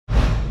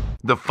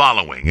The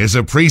following is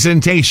a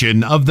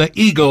presentation of the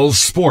Eagles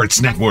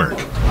Sports Network. All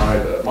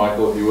right,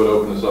 Michael, if you would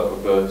open us up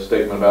with a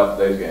statement about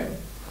today's game.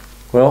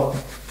 Well,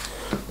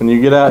 when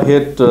you get out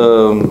hit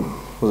 18-3,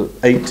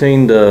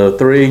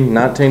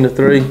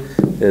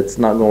 19-3, it's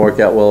not going to work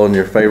out well in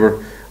your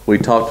favor. We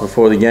talked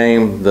before the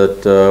game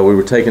that we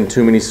were taking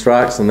too many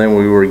strikes, and then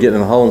we were getting in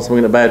the hole and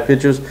swinging at bad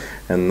pitches.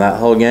 And that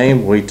whole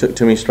game, we took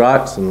too many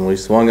strikes, and we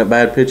swung at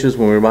bad pitches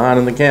when we were behind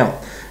in the count.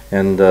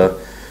 And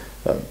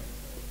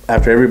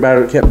after every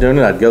batter kept doing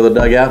it, I'd go to the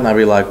dugout and I'd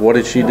be like, what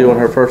did she do on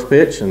her first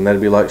pitch? And they'd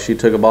be like, she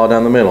took a ball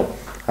down the middle.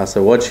 I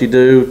said, what'd she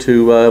do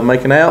to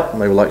make an out?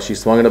 And they were like, she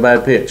swung at a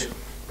bad pitch.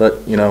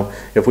 But, you know,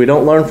 if we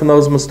don't learn from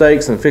those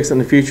mistakes and fix it in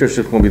the future, it's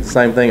just going to be the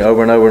same thing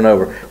over and over and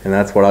over. And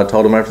that's what I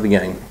told them after the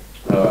game.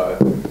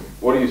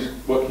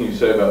 What can you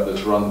say about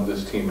this run that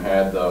this team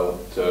had, though,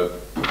 to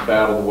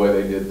battle the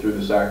way they did through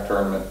the SAC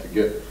tournament to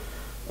get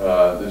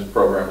this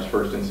program's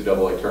first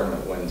NCAA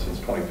tournament win since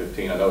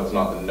 2015? I know it's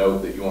not the note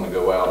that you want to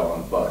go out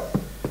on, but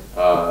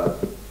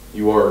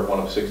you are one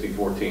of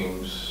 64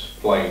 teams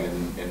playing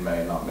in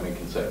May. Not many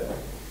can say that.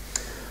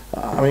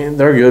 I mean,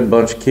 they're a good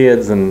bunch of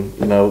kids, and,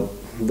 you know,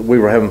 we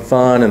were having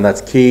fun, and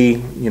that's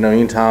key. You know,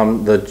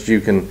 anytime that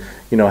you can,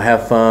 you know,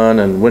 have fun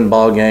and win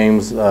ball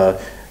games,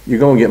 you're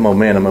going to get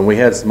momentum, and we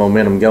had some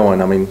momentum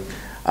going. I mean,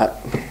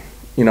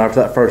 you know,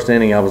 after that first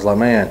inning, I was like,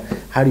 man,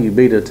 how do you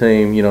beat a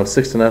team, you know,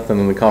 6-0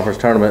 in the conference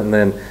tournament, and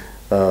then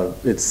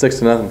it's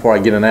 6-0 before I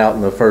get an out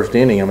in the first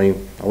inning? I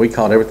mean, we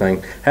caught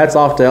everything. Hats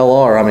off to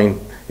LR. I mean,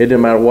 it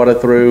didn't matter what I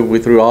threw. We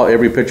threw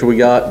every pitcher we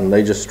got, and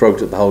they just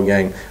stroked it the whole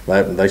game.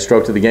 They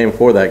stroked it the game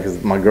before that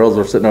because my girls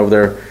were sitting over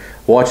there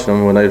watching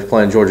them when they was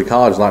playing Georgia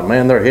College, like,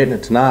 man, they're hitting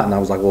it tonight. And I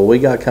was like, well, we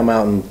got to come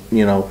out and,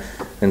 you know,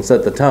 and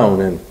set the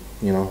tone, and,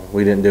 you know,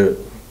 we didn't do it.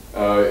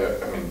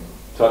 I mean,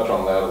 touch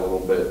on that a little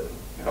bit.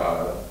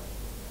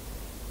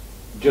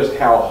 Just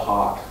how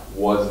hot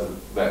was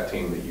that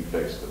team that you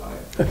faced tonight?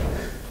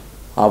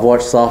 I've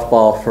watched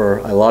softball for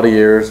a lot of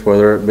years,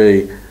 whether it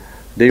be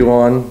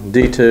D1,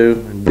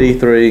 D2,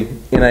 D3,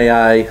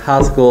 NAIA,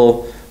 high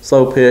school,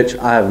 slow pitch.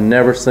 I have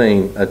never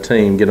seen a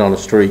team get on a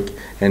streak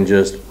and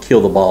just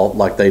kill the ball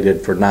like they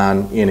did for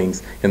 9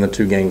 innings in the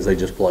 2 games they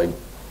just played.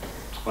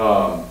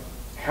 How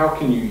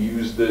can you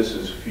use this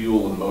as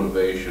fuel and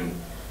motivation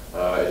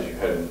as you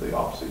head into the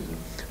offseason?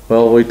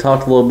 Well, we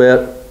talked a little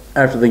bit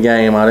after the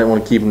game. I didn't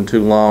want to keep them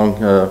too long,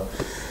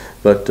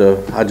 but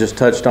I just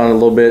touched on it a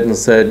little bit and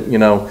said, you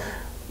know,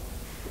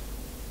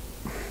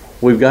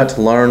 we've got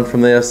to learn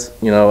from this.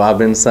 You know, I've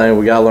been saying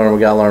we got to learn, we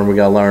got to learn, we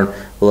got to learn.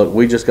 Well, look,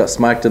 we just got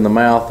smacked in the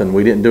mouth and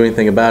we didn't do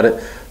anything about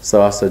it.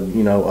 So I said,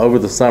 you know, over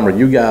the summer,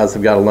 you guys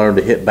have got to learn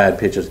to hit bad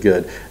pitches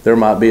good. There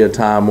might be a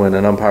time when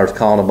an umpire's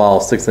calling a ball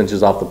 6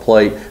 inches off the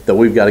plate that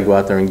we've got to go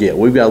out there and get.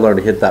 We've got to learn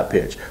to hit that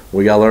pitch.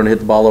 We got to learn to hit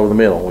the ball over the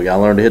middle. We got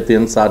to learn to hit the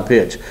inside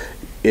pitch.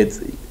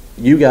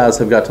 You guys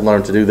have got to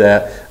learn to do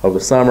that over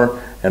the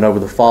summer and over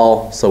the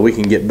fall so we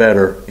can get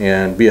better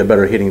and be a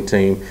better hitting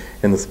team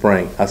in the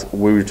spring.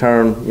 We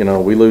return, you know,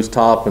 we lose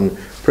Top and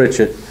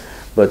Pritchett,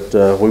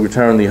 but we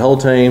return the whole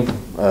team.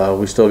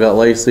 We still got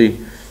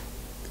Lacey.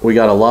 We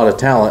got a lot of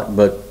talent,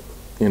 but,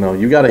 you know,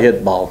 you got to hit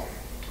the ball.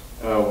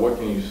 What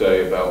can you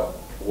say about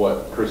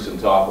what Kristen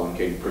Top and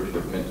Katie Pritchett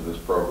have meant to this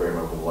program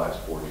over the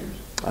last 4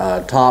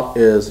 years? Top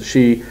is,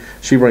 she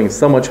brings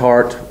so much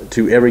heart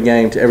to every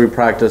game, to every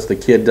practice. The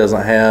kid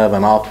doesn't have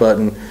an off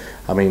button.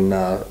 I mean,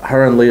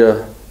 her and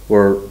Leah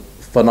were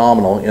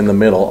phenomenal in the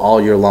middle all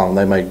year long.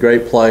 They made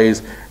great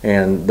plays,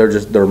 and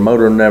their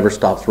motor never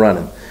stops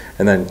running.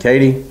 And then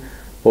Katie,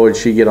 boy, did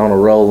she get on a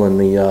roll in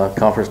the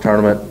conference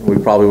tournament. We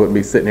probably wouldn't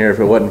be sitting here if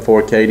it wasn't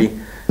for Katie.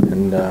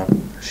 And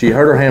she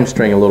hurt her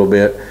hamstring a little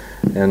bit,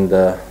 and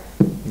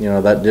you know,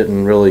 that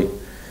didn't really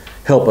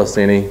help us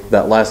any.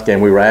 That last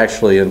game, we were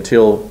actually,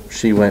 until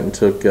she went and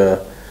took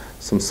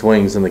some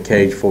swings in the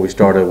cage before we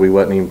started, we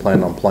wasn't even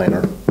planning on playing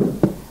her.